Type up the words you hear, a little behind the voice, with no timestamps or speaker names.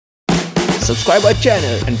subscribe our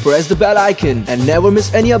channel and press the bell icon and never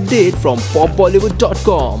miss any update from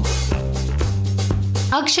popbollywood.com.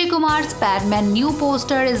 Akshay Kumar's Padman new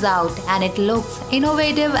poster is out and it looks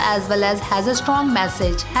innovative as well as has a strong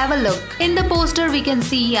message. Have a look. In the poster we can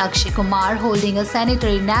see Akshay Kumar holding a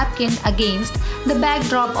sanitary napkin against the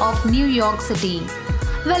backdrop of New York City.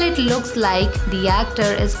 Well, it looks like the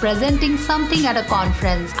actor is presenting something at a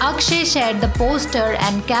conference. Akshay shared the poster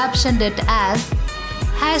and captioned it as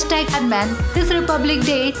 #Padman this Republic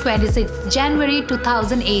Day 26 January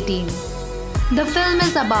 2018. The film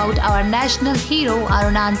is about our national hero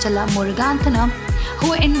Arunachala Muruganathanam,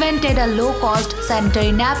 who invented a low-cost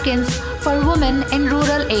sanitary napkins for women in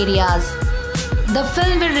rural areas. The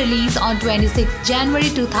film will release on 26 January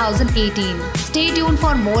 2018. Stay tuned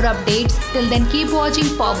for more updates. Till then, keep watching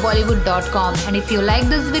popbollywood.com. And if you like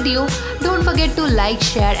this video, don't forget to like,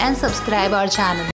 share and subscribe our channel.